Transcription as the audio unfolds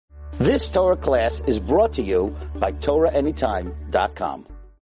This Torah class is brought to you by TorahAnytime.com.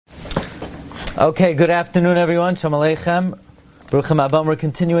 Okay, good afternoon, everyone. Shalom Aleichem. Baruchim Abam. We're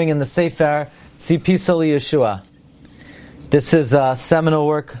continuing in the Sefer Tzipisa Yeshua. This is a seminal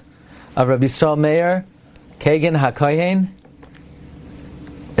work of Rabbi Yisrael Meir Kagan HaKohen.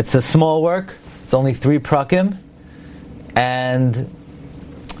 It's a small work. It's only 3 prakim. And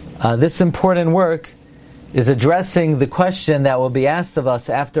this important work is addressing the question that will be asked of us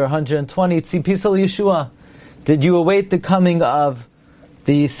after 120, Tzipisa Yeshua. Did you await the coming of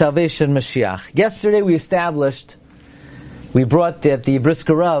the salvation Moshiach? Yesterday we brought that the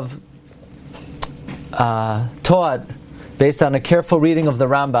Brisker Rav taught, based on a careful reading of the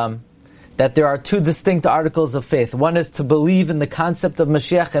Rambam, that there are 2 distinct articles of faith. One is to believe in the concept of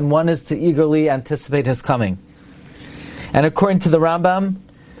Moshiach, and one is to eagerly anticipate his coming. And according to the Rambam,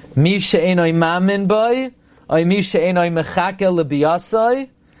 Mi she'enoi mamin boi, or mi she'enoi mechake lebiyasai,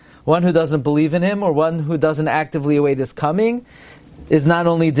 one who doesn't believe in him, or one who doesn't actively await his coming, is not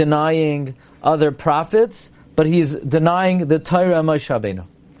only denying other prophets, but he's denying the Torah of Moshe Rabbeinu.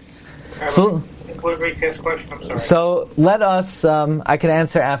 So let us, I can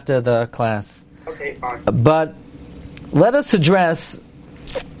answer after the class. Okay, fine. But let us address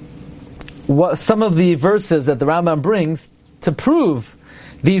some of the verses that the Rambam brings to prove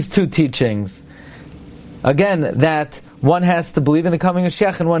these 2 teachings. Again, that one has to believe in the coming of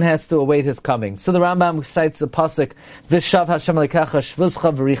Moshiach and one has to await his coming. So the Rambam cites the pasuk, V'shav Hashem lekecha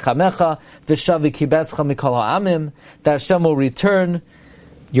shvuzcha v'richamecha, V'shav v'kibetzcha mikol ha'amim, that Hashem will return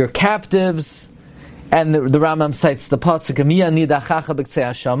your captives. And the Rambam cites the pasuk,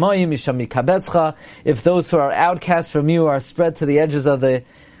 if those who are outcast from you are spread to the edges of the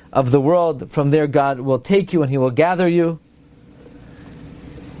world, from there God will take you and He will gather you.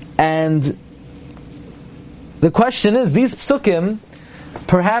 And the question is, these psukim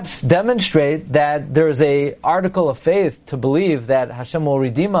perhaps demonstrate that there is a article of faith to believe that Hashem will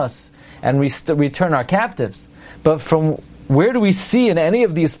redeem us and return our captives. But from where do we see in any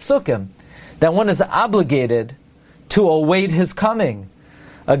of these psukim that one is obligated to await His coming?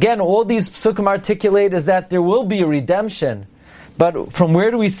 Again, all these psukim articulate is that there will be a redemption. But from where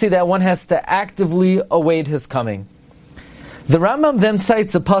do we see that one has to actively await His coming? The Rambam then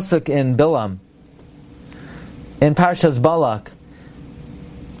cites a pasuk in Bilam, in Parshas Balak.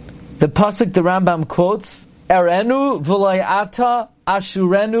 The pasuk the Rambam quotes, Erenu v'loi ata,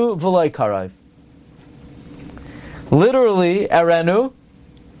 ashurenu v'loi karav. Literally, Erenu,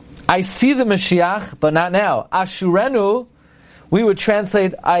 I see the Mashiach, but not now. Ashurenu, we would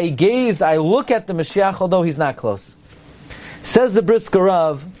translate, I gaze, I look at the Mashiach, although he's not close. Says the Brisker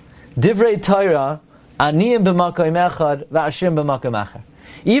Rav, Divrei Torah, Aniyim b'makom echad, v'ashim b'makom acher.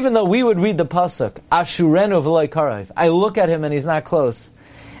 Even though we would read the pasuk, Ashurenu v'loi karav, I look at him and he's not close,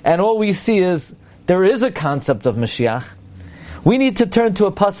 and all we see is there is a concept of Mashiach, we need to turn to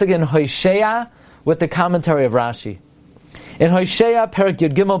a pasuk in Hosea with the commentary of Rashi. In Hosea, Perek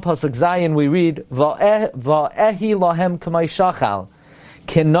Yud Gimel, pasuk Zayin, we read, Va'ehi lahem k'may shachal,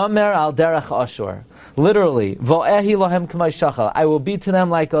 k'nomer al derech Ashur. Literally, Va'ehi lahem k'may shachal, I will be to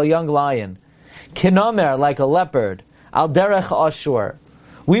them like a young lion, k'nomer, like a leopard, al derech Ashur.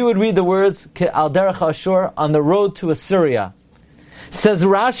 We would read the words, al derech Ashur, on the road to Assyria. Says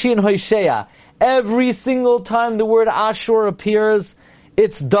Rashi in Hosea, every single time the word Ashur appears,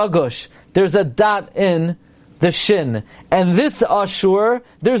 it's dagush. There's a dot in the shin. And this Ashur,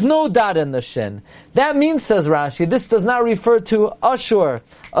 there's no dot in the shin. That means, says Rashi, this does not refer to Ashur,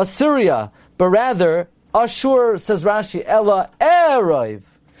 Assyria, but rather, Ashur, says Rashi, Ela Erov.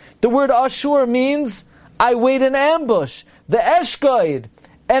 The word Ashur means, I wait in ambush, the Eshkoid,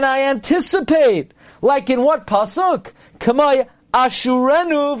 and I anticipate. Like in what pasuk? Kamay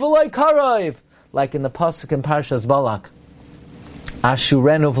Ashurenu v'loi karav. Like in the pasuk in Parshas Balak.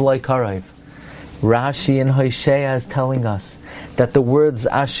 Ashurenu v'loi karav. Rashi in Hosea is telling us that the words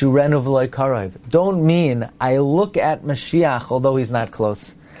Ashurenu v'loi karav don't mean I look at Mashiach although he's not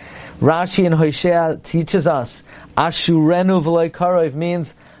close. Rashi in Hosea teaches us Ashurenu v'loi karav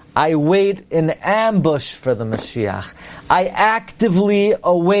means I wait in ambush for the Mashiach. I actively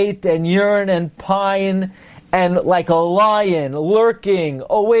await and yearn and pine and like a lion, lurking,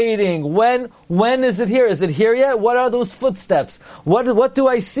 awaiting. When is it here? Is it here yet? What are those footsteps? What do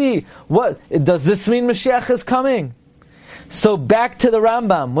I see? What does this mean? Mashiach is coming. So back to the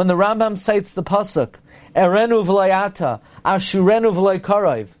Rambam. When the Rambam cites the pasuk, Erenu v'layata, Ashurenu v'lay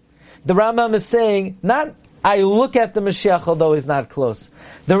karav, the Rambam is saying, not I look at the Mashiach although he's not close.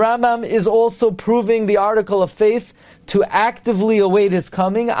 The Rambam is also proving the article of faith to actively await his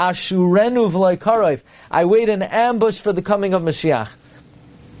coming. Ashurenu v'lay karav. I wait in ambush for the coming of Mashiach.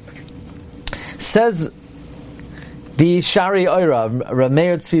 Says the Shari Oira,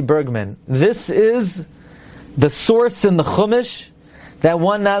 Rameir Tzvi Bergman, this is the source in the Chumash that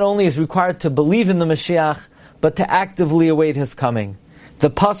one not only is required to believe in the Mashiach, but to actively await his coming.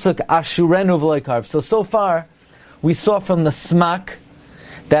 The pasuk Ashurenu v'loikarv. So far, we saw from the Smak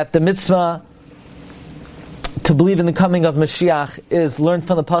that the mitzvah to believe in the coming of Mashiach is learned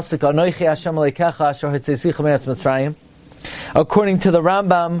from the pasuk Anochi Hashem Elokecha Asher Hotzeisecha Me'eretz Mitzrayim. According to the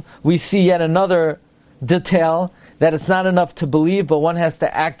Rambam, we see yet another detail that it's not enough to believe, but one has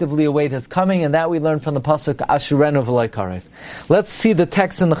to actively await his coming, and that we learn from the pasuk Ashurenu v'loikarev. Let's see the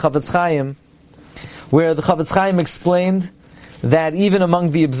text in the Chavetz Chaim, where the Chavetz Chaim explained that even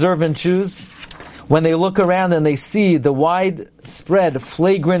among the observant Jews, when they look around and they see the widespread,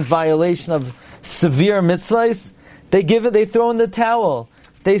 flagrant violation of severe mitzvahs, they throw in the towel.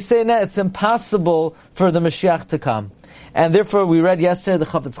 They say, no, it's impossible for the Mashiach to come. And therefore, we read yesterday, the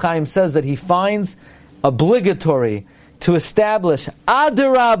Chavetz Chaim says that he finds obligatory to establish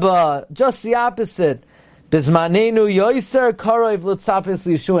Adarabba, just the opposite. Bizmanenu yoiser karoiv l'tzapis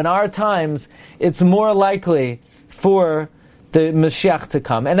l'Yeshua. In our times, it's more likely for the Mashiach to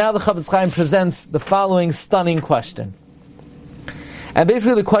come. And now the Chavetz Chaim presents the following stunning question. And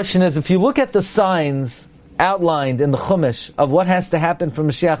basically the question is, if you look at the signs outlined in the Chumash of what has to happen for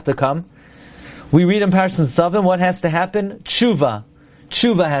Mashiach to come, we read in Parashat Tzavim what has to happen? Tshuva.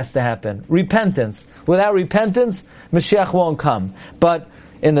 Tshuva has to happen. Repentance. Without repentance, Mashiach won't come. But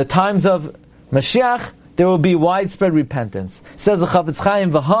in the times of Mashiach, there will be widespread repentance. Says the Chavetz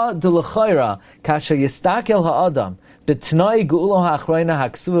Chaim, V'ha de l'choira, kasher yistakel ha'adam, b'tnai ge'ulo ha'achroina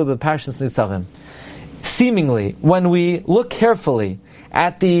ha'ksuva b'Parashat Nitzavim. Seemingly, when we look carefully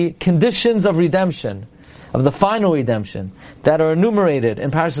at the conditions of redemption, of the final redemption, that are enumerated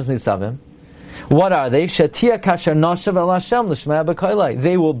in Parashat Nitzavim, what are they? Shetia kasher noshav el Hashem l'shmei b'koilai.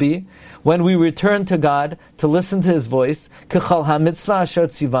 They will be when we return to God to listen to His voice, k'chal ha-mitzvah asher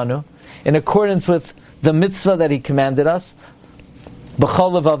tzivanu, in accordance with the mitzvah that He commanded us,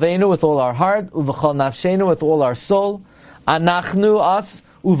 b'chol levavenu, with all our heart, u'v'chol nafshenu, with all our soul, anachnu, us,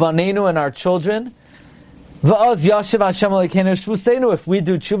 uvanenu, and our children, v'oz yashiv Hashem Elokeinu shvusenu, if we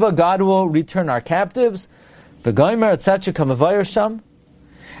do tshuva, God will return our captives, v'goymer etc. kamavayir sham.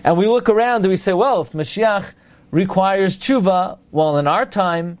 And we look around and we say, well, if Mashiach requires tshuva, well, in our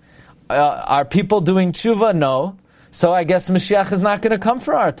time, are people doing tshuva? No. So I guess Mashiach is not going to come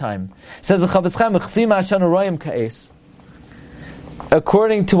for our time. Says the Chavetz Chaim,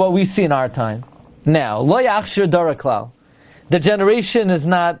 according to what we see in our time. Now, lo yachshir dara klal. The generation is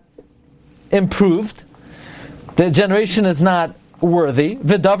not improved. The generation is not worthy.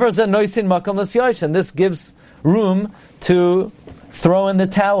 V'davar ze noisin makam l'syosh. And this gives room to throw in the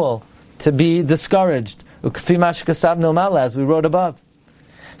towel, to be discouraged. Ukfi mashkasab nilmala, as we wrote above.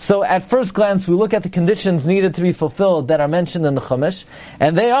 So at first glance, we look at the conditions needed to be fulfilled that are mentioned in the Chumash,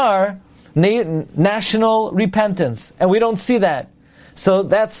 and they are national repentance, and we don't see that. So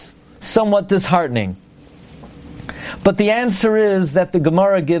that's somewhat disheartening. But the answer is that the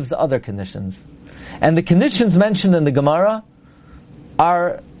Gemarra gives other conditions. And the conditions mentioned in the Gemarra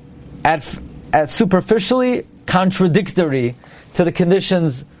are at superficially contradictory to the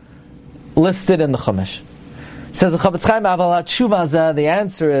conditions listed in the Chumash. Says the Chavetz Chaim, Aval HaTshuva, the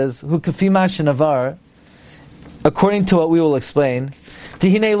answer is, Hu kafi ma shenavar, according to what we will explain,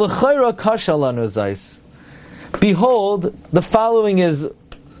 Tihinei l'chayra kasha lanu zais. Behold, the following is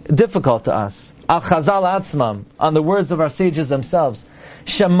difficult to us. Al Chazal Atzmam, on the words of our sages themselves.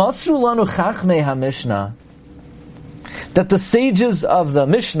 Shemasru lanu chachmei ha-Mishnah, that the sages of the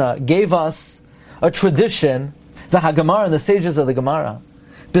Mishnah gave us a tradition, the Gemarra and the sages of the Gemarra,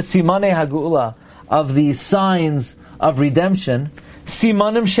 the Simanei HaGeula, of the signs of redemption,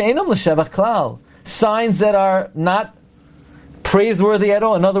 Simanim she'enam l'shevach klal, signs that are not praiseworthy at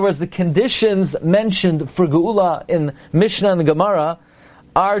all. In other words, the conditions mentioned for Geula in Mishnah and the Gemarra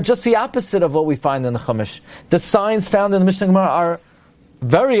are just the opposite of what we find in the Chumash. The signs found in the Mishnah and Gemarra are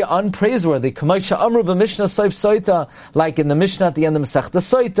very unpraiseworthy. K'maisha amru b'Mishnah soif soita, like in the Mishnah at the end of Masechta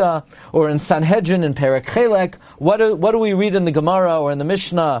Soita, or in Sanhedrin in Perek Chelek. What do we read in the Gemarra or in the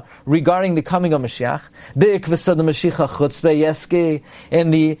Mishnah regarding the coming of Mashiach? Be'ikvisa the Mashiach chutzpeh yeske,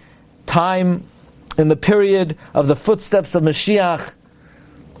 in the time, in the period of the footsteps of Mashiach,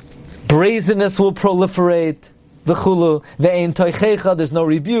 brazenness will proliferate. V'chulu ve'ein toichecha, there's no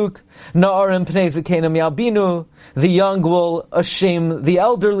rebuke. Na'arim pnei zekenim yalbinu, the young will shame the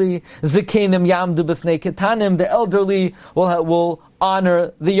elderly. Zekenim yamdu b'fnei ketanim, the elderly will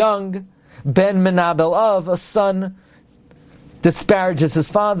honor the young. Ben menabel of, a son disparages his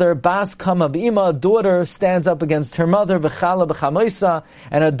father. Bas kama b'ima, a daughter stands up against her mother. V'chala b'chamoisa,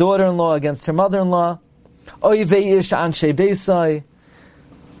 and a daughter-in-law against her mother-in-law. Oivei ish anshe beisai,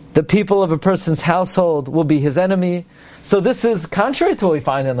 the people of a person's household will be his enemy. So this is contrary to what we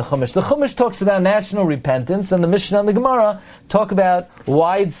find in the Chumash. The Chumash talks about national repentance, and the Mishnah and the Gemarra talk about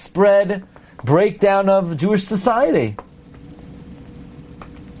widespread breakdown of Jewish society.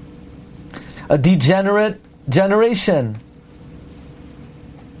 A degenerate generation.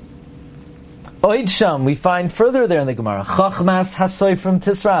 Oid Sham, we find further there in the Gemarra. Chachmas hasoifrim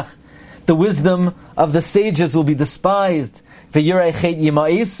tisrach, the wisdom of the sages will be despised. V'yirei chet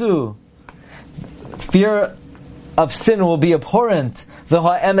yima'esu, fear of sin will be abhorrent.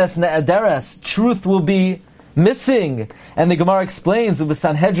 V'ha'emes ne'aderes, truth will be missing. And the Gemara explains with the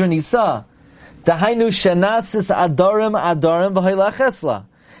Sanhedrin Isa, Dahainu shenasis adarim v'haylach esla.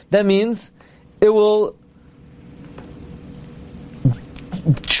 That means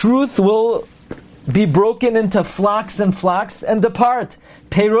truth will be broken into flocks and depart.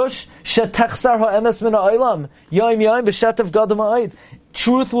 Perush shetachsar ha'emes min ha'olam yoim b'shatav gadol ma'id.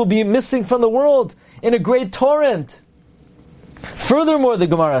 Truth will be missing from the world in a great torrent. Furthermore, the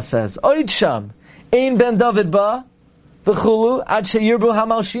Gemara says, Oid sham ein ben David ba v'chulu ad sheyirbu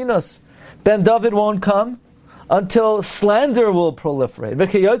hamalshinos. Ben David won't come until slander will proliferate.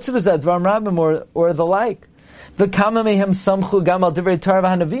 V'kayotziv is that dvar rabim or the like.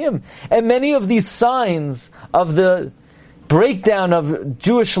 And many of these signs of the breakdown of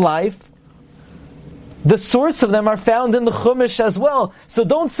Jewish life, the source of them are found in the Chumash as well. So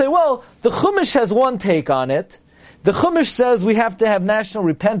don't say, well, the Chumash has one take on it. The Chumash says we have to have national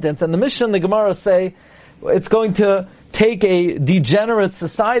repentance, and the Mishnah and the Gemarra say it's going to take a degenerate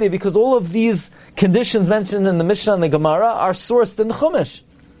society because all of these conditions mentioned in the Mishnah and the Gemarra are sourced in the Chumash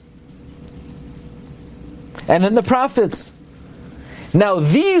and in the prophets. Now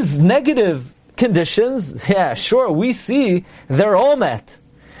these negative conditions, yeah, sure, we see they're all met.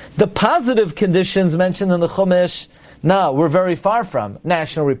 The positive conditions mentioned in the Chumash, no, we're very far from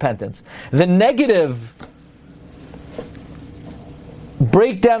national repentance. The negative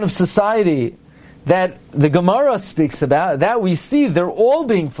breakdown of society that the Gemarra speaks about, that we see they're all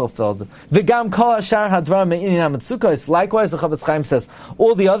being fulfilled. V'gam kol hashar hadvar me'inyan ha'metzukos. Likewise, the Chavetz Chaim says,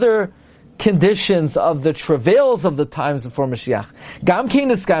 all the other conditions of the travails of the times before Moshiach, gam kein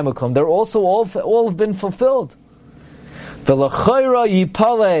eskaymukum, they're also all have been fulfilled. V'lachayra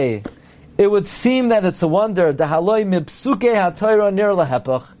yipale, it would seem that it's a wonder, dahaloi mipsuke ha'torah nir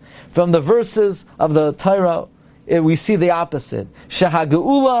lahepach, from the verses of the Torah, we see the opposite.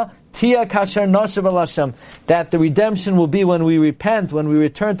 Shehageula tia kasher noshav al Hashem, that the redemption will be when we repent, when we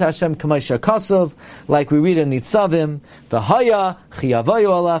return to Hashem, k'maisha kasov, like we read in Nitzavim, v'haya chiyavayu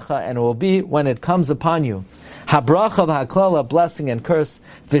alacha, and it will be when it comes upon you. Habracha v'haklala, blessing and curse.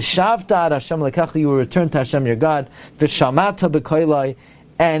 V'shavta ad Hashem lekacha, you will return to Hashem your God. V'shamata b'koilai,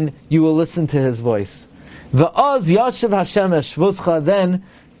 and you will listen to His voice. V'oz yashiv Hashem eshvuscha, then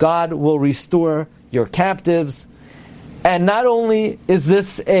God will restore your captives. And not only is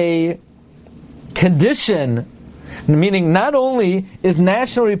this a condition, meaning not only is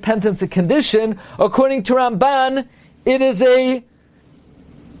national repentance a condition, according to Ramban, it is a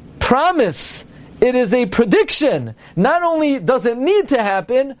promise, it is a prediction. Not only does it need to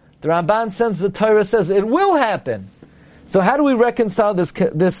happen, the Ramban says, the Torah says it will happen. So how do we reconcile this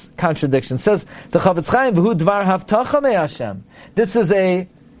contradiction? It says the Chavetz Chaim, V'hu dvar havtacha me Hashem. This is a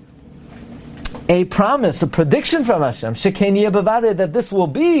promise, a prediction from Hashem, that this will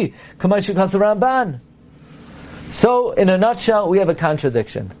be Kamashik Ramban. So, in a nutshell, we have a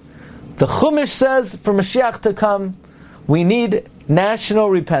contradiction. The Chumash says, for Mashiach to come, we need national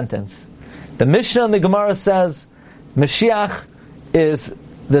repentance. The Mishnah and the Gemarra says, Mashiach is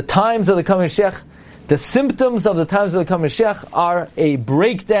the times of the coming Mashiach. The symptoms of the times of the coming Mashiach are a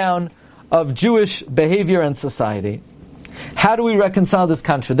breakdown of Jewish behavior and society. How do we reconcile this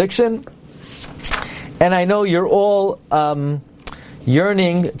contradiction? And I know you're all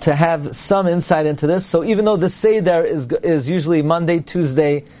yearning to have some insight into this. So even though the Seder is usually Monday,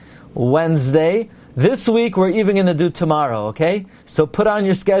 Tuesday, Wednesday, this week we're even going to do tomorrow, okay? So put on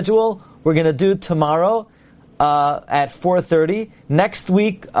your schedule. We're going to do tomorrow at 4:30. Next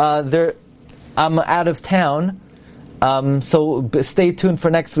week, I'm out of town. So stay tuned for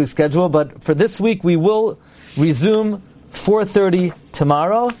next week's schedule. But for this week, we will resume 4:30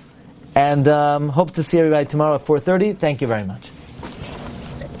 tomorrow. And hope to see everybody tomorrow at 4:30. Thank you very much.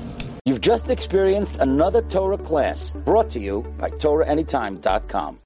 You've just experienced another Torah class brought to you by TorahAnytime.com.